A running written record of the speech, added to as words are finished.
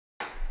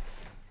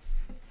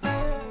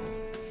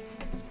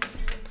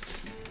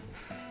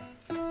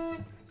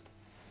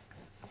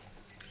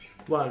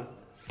1,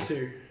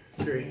 2,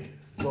 3,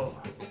 4.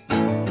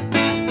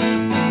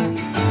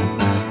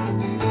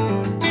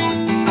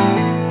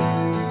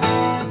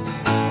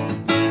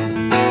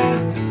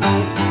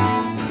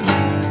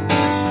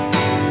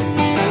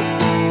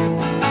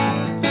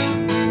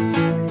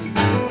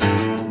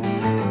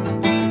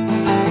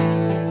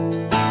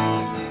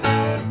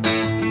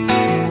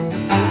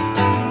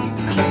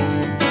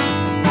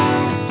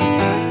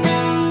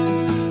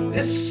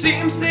 It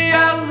seems the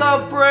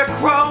yellow brick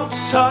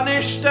road's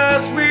tarnished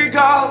as we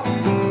go.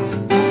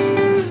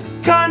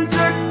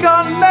 Kinda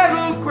gone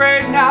metal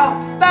grey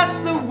now, that's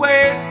the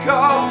way it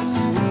goes.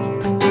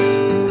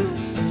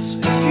 So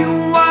if you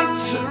want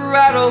to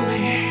rattle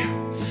me,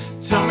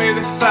 tell me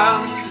they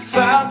found the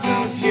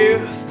fountain of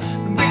youth,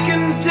 and we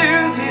can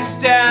do this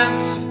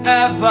dance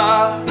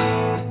forever.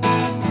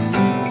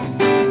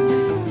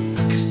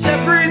 Cause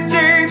every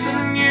day the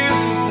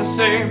news is the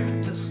same,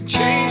 it doesn't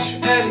change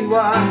for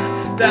anyone.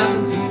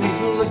 Thousands of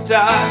people have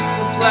died,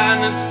 the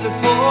planet's still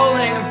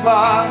falling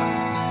apart.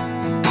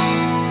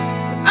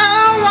 But I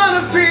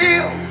wanna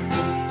feel,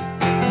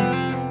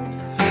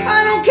 I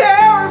don't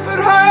care if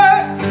it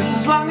hurts,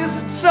 as long as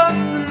it's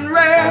something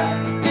real.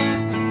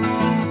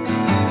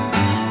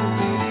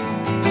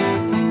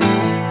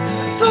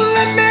 So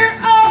let me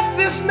off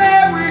this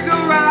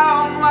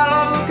merry-go-round while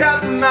I look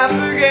at the map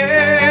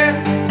again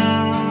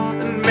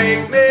and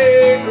make me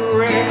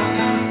real.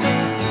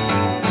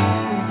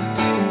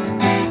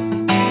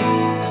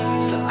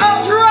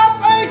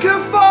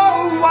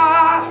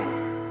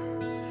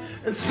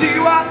 And see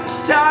what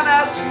this town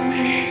has for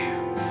me,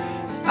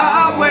 as I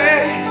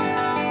wait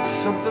for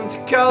something to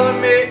color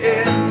me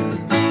in.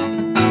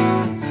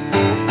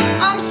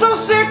 I'm so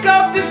sick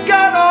of this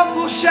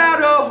god-awful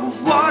shadow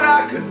of what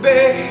I could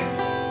be,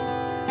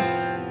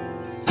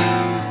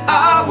 as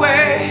I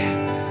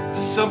wait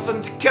for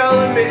something to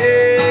color me in.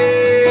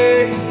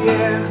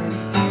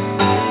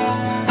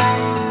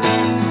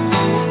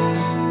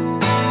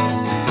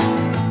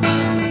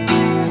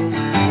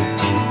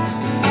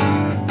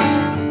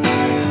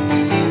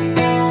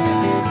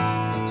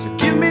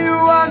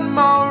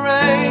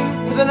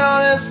 An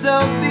honest,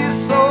 healthy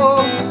soul,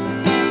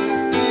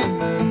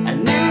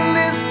 and in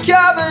this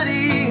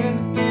cavity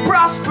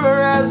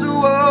prosper as a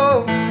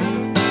wolf.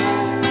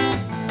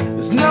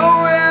 There's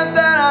nowhere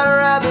that I'd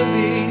rather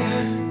be.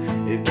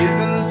 If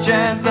given the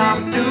chance,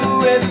 I'd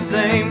do it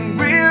same.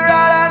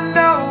 Rewrite a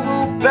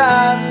noble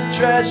path to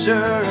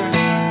treasure,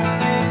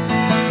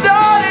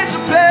 started to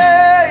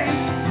pay.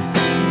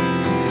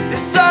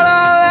 It's all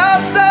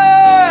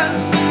outside,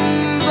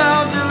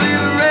 out to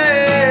liberate.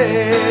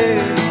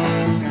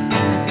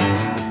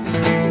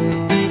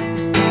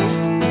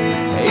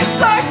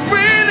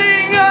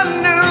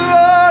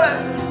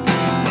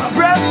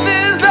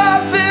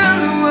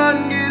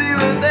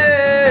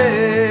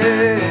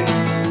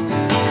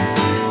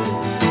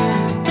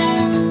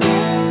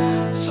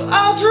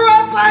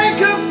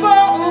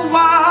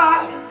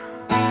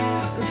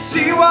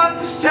 See what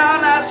this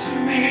town has for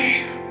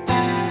me,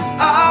 as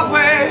I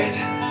wait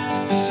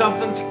for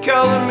something to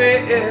color me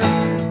in.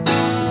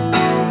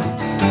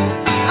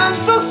 I'm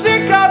so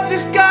sick of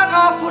this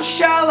god-awful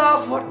shell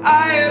of what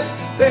I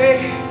used to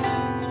be,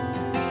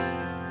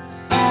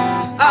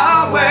 as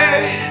I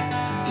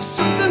wait for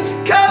something to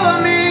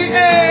color me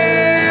in.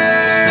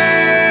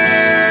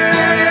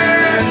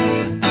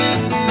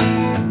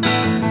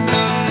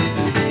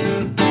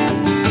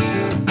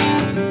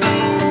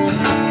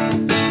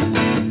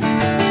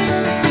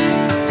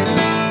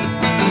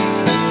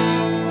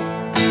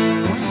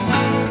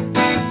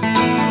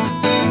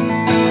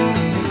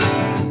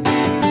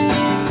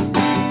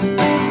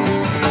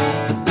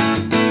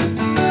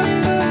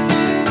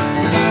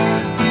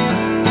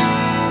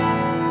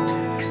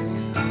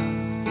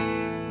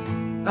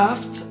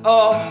 After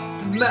all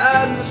the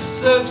madness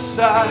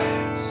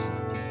subsides,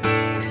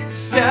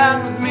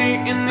 stand with me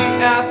in the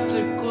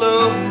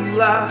afterglow and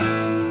laugh.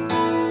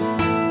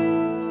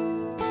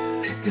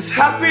 Cause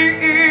happy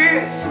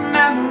is a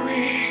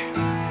memory,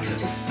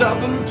 a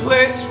stubborn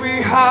place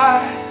we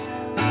hide.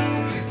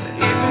 And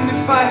even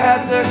if I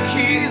had the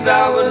keys,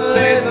 I would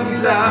lay them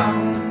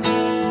down.